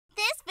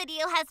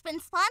video has been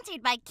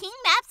sponsored by King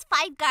Maps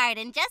 5 Guard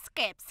and Just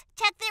Scripts.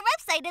 Check their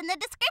website in the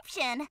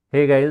description.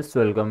 Hey guys,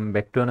 welcome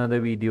back to another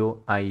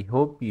video. I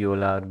hope you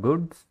all are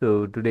good.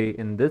 So today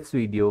in this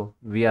video,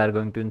 we are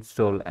going to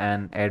install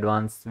an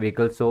advanced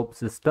vehicle soap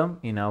system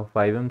in our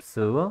FiveM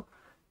server.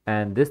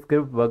 And this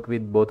script works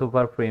with both of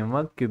our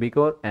framework,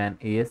 QBCore and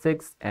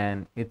ESX,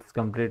 and it's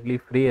completely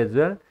free as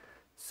well.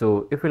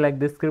 So if you like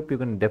this script, you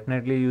can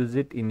definitely use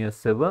it in your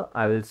server.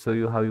 I will show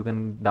you how you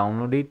can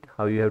download it,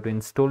 how you have to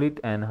install it,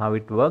 and how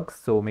it works.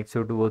 So make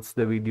sure to watch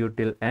the video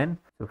till end.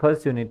 So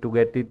first you need to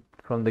get it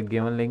from the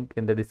given link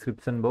in the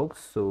description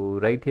box. So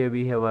right here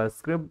we have our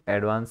script,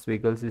 advanced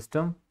vehicle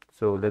system.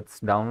 So let's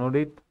download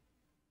it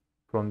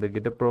from the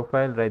GitHub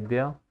profile right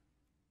there.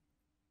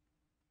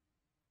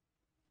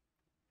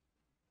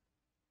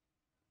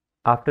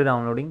 After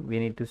downloading, we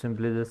need to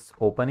simply just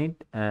open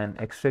it and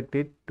extract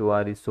it to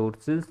our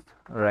resources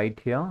right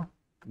here.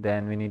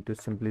 Then we need to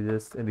simply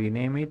just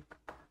rename it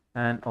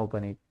and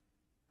open it.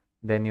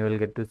 Then you will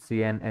get to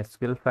see an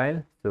SQL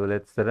file. So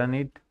let's run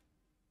it.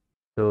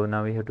 So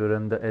now we have to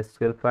run the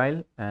SQL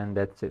file, and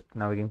that's it.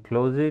 Now we can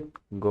close it,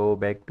 go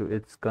back to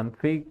its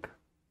config.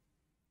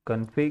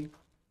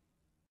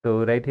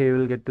 So right here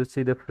you will get to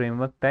see the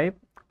framework type,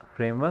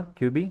 framework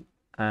QB,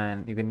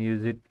 and you can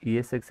use it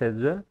ESX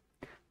as well.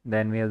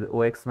 Then we have the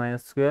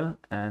OX-MySQL,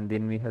 and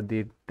then we have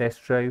the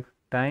test drive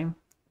time,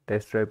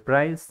 test drive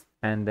price,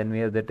 and then we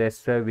have the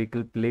test drive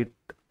vehicle plate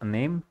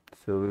name.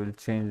 So we will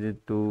change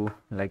it to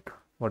like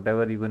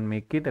whatever you can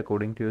make it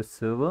according to your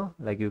server.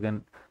 Like you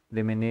can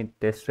eliminate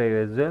test drive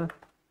as well,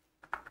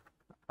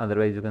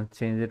 otherwise you can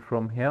change it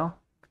from here.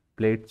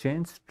 Plate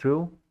change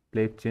true,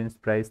 plate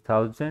change price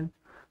 1000.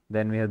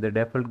 Then we have the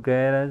default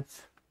garage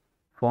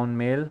phone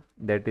mail,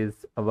 that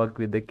is work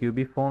with the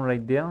QB phone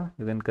right there.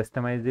 You can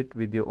customize it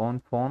with your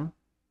own phone,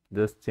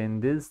 just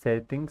change these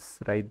settings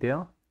right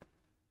there,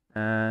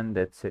 and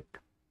that's it.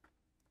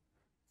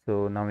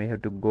 So now we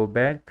have to go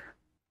back,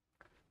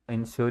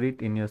 ensure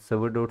it in your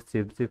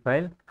server.cfg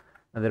file,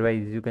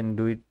 otherwise you can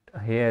do it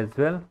here as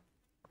well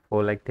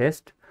for like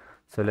test.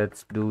 So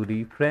let's do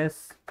refresh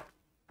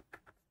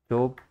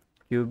soap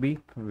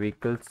QB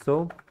vehicle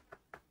soap,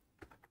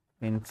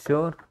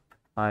 ensure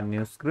our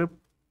new script.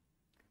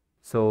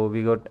 So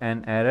we got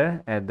an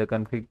error at the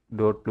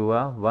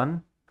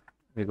config.lua1.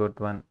 We got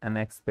one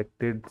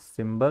unexpected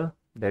symbol,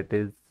 that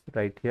is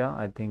right here.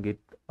 I think it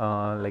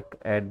like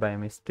add by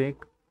mistake.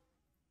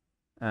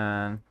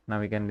 And now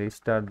we can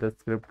restart the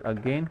script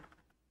again.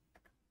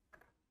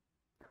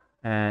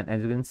 And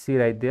as you can see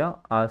right there,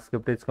 our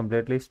script is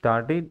completely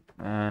started,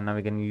 and now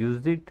we can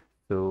use it.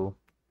 So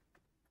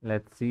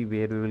let's see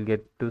where we will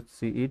get to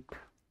see it.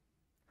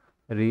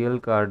 Real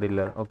car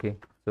dealer. Okay,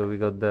 so we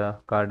got the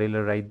car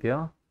dealer right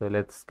there. So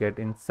let's get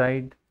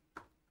inside.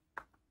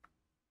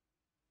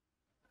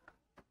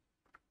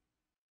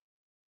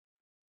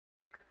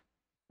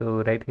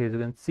 So right here, as you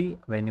can see,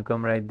 when you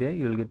come right there,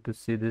 you will get to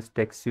see this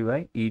text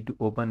UI, E to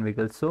open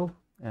vehicle soap,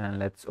 and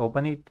let's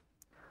open it.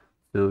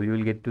 So you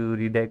will get to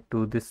redirect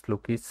to this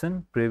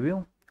location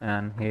preview,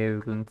 and here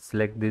you can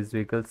select these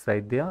vehicles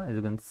right there. As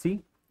you can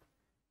see,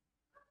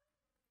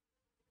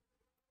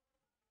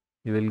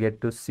 you will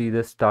get to see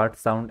the start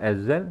sound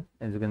as well.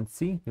 As you can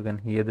see, you can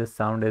hear the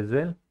sound as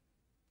well,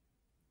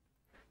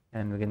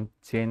 and we can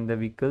change the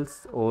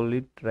vehicles all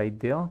it right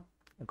there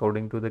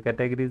according to the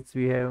categories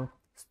we have: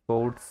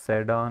 sports,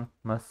 sedan,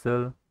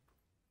 muscle,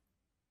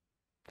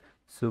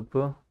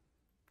 super.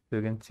 So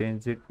you can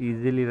change it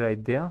easily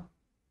right there.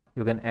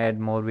 You can add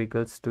more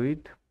vehicles to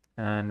it,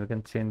 and we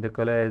can change the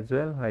color as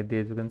well right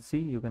there. As you can see,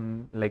 you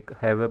can like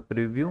have a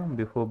preview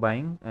before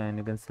buying, and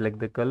you can select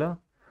the color.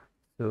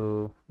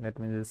 So let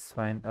me just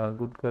find a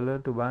good color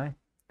to buy.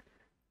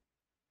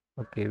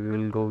 Okay, we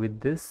will go with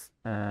this,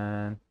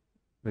 and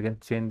we can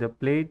change the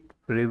plate,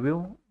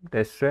 preview,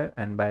 test drive,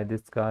 and buy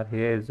this car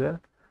here as well.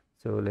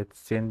 So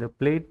let's change the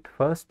plate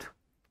first,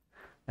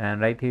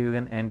 and right here you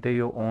can enter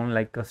your own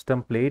like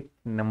custom plate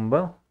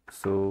number.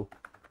 So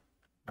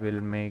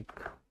we'll make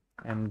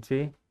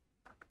MJ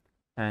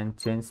and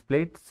change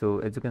plate. So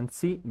as you can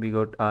see, we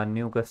got our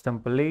new custom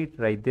plate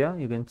right there.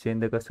 You can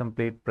change the custom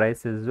plate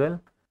price as well.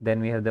 Then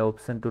we have the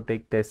option to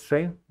take test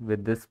drive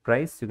with this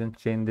price. You can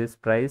change this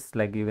price,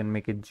 like you can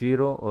make it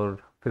 0 or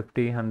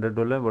 $50,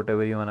 $100,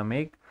 whatever you want to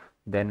make.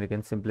 Then we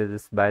can simply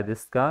just buy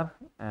this car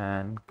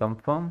and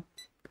confirm.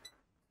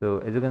 So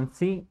as you can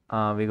see,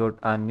 we got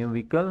our new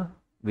vehicle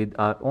with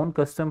our own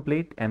custom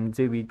plate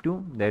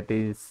MJV2, that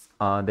is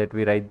that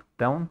we write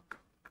down,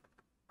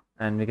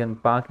 and we can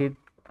park it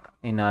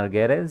in our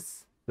garage.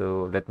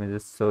 So let me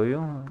just show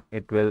you.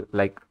 It will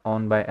like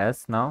owned by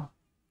us now.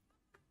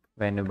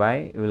 When you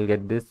buy, you will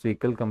get this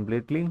vehicle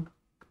completely.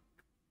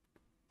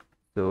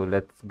 So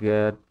let's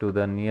get to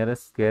the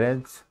nearest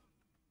garage.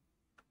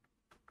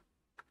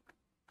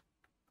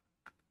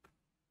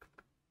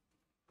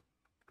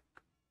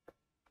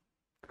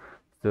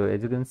 So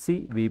as you can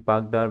see, we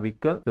parked our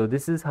vehicle. So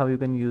this is how you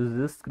can use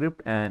this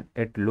script, and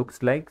it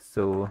looks like.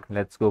 So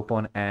let's go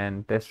for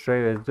an test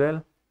drive as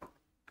well.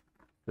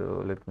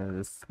 So let me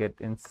just get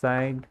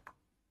inside.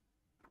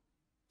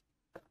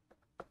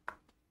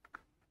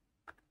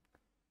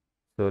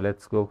 So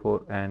let's go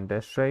for and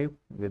test drive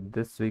with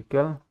this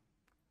vehicle.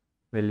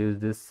 We'll use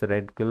this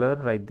red color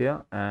right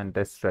there and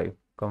test drive.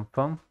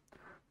 Confirm.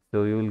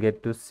 So you will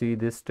get to see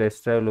this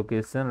test drive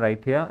location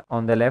right here.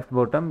 On the left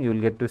bottom, you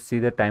will get to see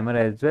the timer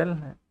as well.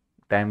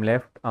 Time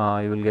left,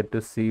 you will get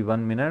to see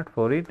 1 minute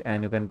for it,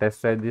 and you can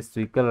test drive this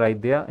vehicle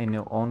right there in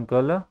your own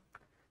color.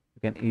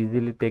 You can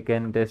easily take a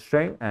test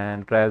drive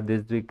and drive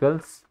these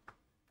vehicles.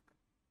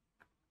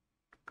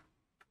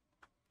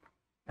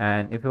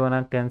 And if you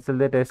wanna cancel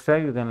the test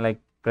drive, you can like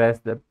press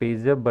the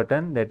page up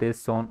button that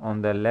is shown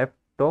on the left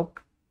top.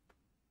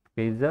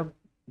 Page up.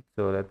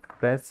 So let's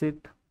press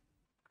it.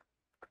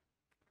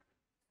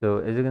 So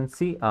as you can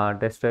see, our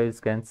test drive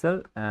is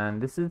cancelled,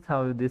 and this is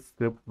how this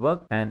script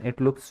works, and it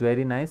looks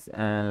very nice,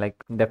 and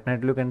like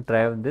definitely you can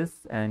try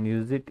this and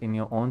use it in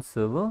your own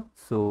server.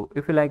 So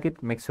if you like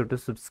it, make sure to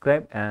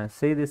subscribe and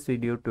share this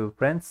video to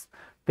friends.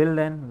 Till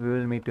then, we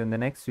will meet you in the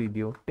next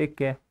video. Take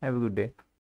care. Have a good day.